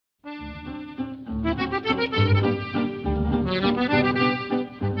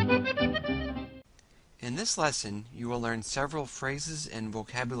this lesson, you will learn several phrases and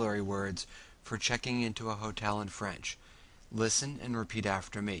vocabulary words for checking into a hotel in French. Listen and repeat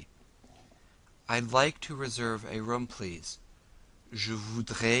after me. I'd like to reserve a room, please. Je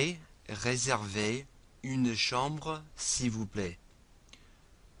voudrais réserver une chambre, s'il vous plaît.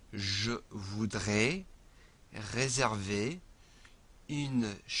 Je voudrais réserver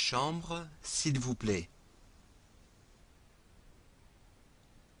une chambre, s'il vous plaît.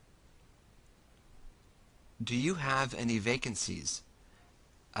 Do you have any vacancies?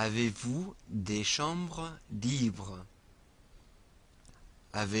 Avez-vous des chambres libres?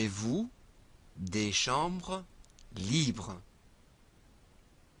 Avez-vous des chambres libres?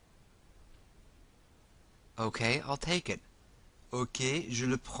 Okay, I'll take it. Ok, je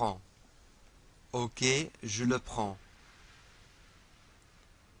le prends. Ok, je le prends.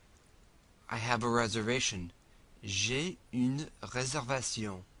 I have a reservation. J'ai une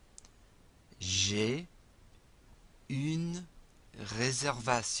réservation. J'ai une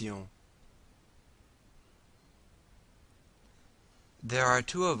réservation. There are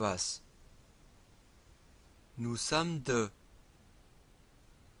two of us. Nous sommes deux.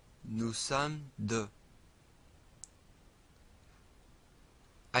 Nous sommes deux.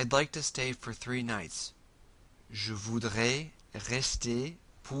 I'd like to stay for 3 nights. Je voudrais rester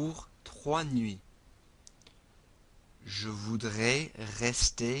pour 3 nuits. Je voudrais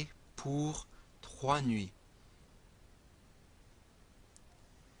rester pour 3 nuits.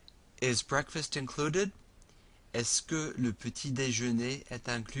 Is breakfast included? Est-ce que le petit déjeuner est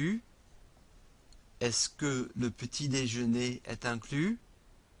inclus? Est-ce que le petit déjeuner est inclus?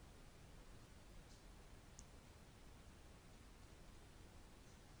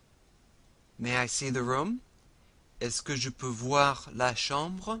 May I see the room? Est-ce que je peux voir la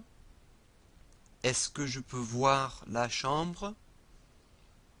chambre? Est-ce que je peux voir la chambre?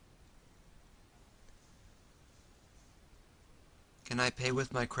 Can I pay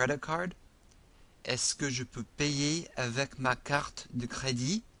with my credit card? Est-ce que je peux payer avec ma carte de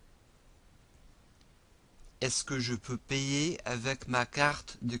crédit? Est-ce que je peux payer avec ma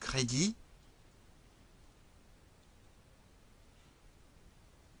carte de crédit?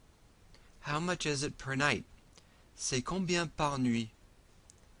 How much is it per night? C'est combien par nuit?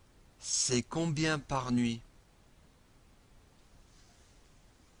 C'est combien par nuit?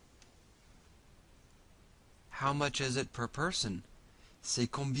 How much is it per person? C'est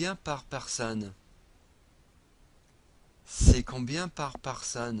combien par personne? C'est combien par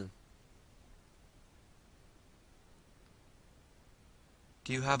personne?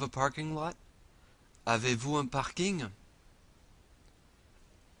 Do you have a parking lot? Avez-vous un parking?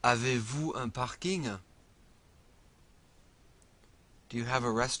 Avez-vous un parking? Do you have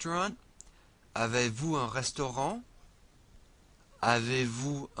a restaurant? Avez-vous un restaurant?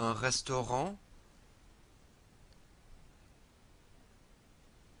 Avez-vous un restaurant?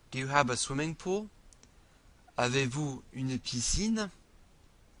 Do you have a swimming pool? Avez-vous une piscine?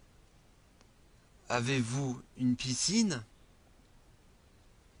 Avez-vous une piscine?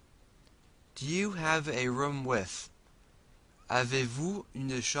 Do you have a room with? Avez-vous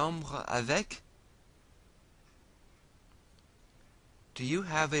une chambre avec? Do you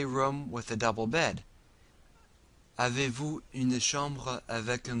have a room with a double bed? Avez-vous une chambre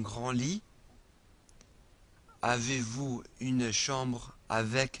avec un grand lit? Avez-vous une chambre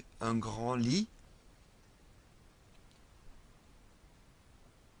avec un grand lit?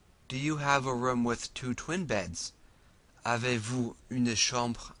 Do you have a room with 2 twin beds? Avez-vous une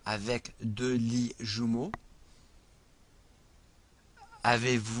chambre avec 2 lits jumeaux?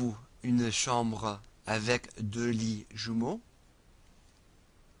 Avez-vous une chambre avec 2 lits jumeaux?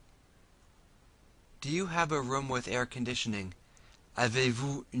 Do you have a room with air conditioning?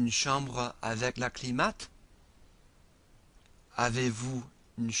 Avez-vous une chambre avec la climate? Avez-vous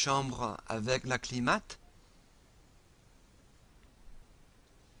une chambre avec la climate?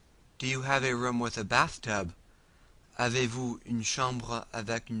 Do you have a room with a bathtub? Avez-vous une chambre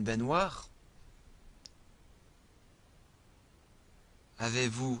avec une baignoire?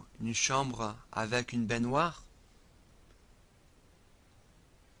 Avez-vous une chambre avec une baignoire?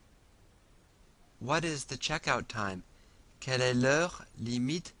 What is the checkout time? Quelle est l'heure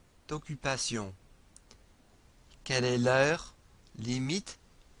limite d'occupation? Quelle est l'heure limite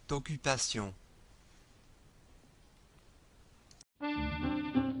d'occupation?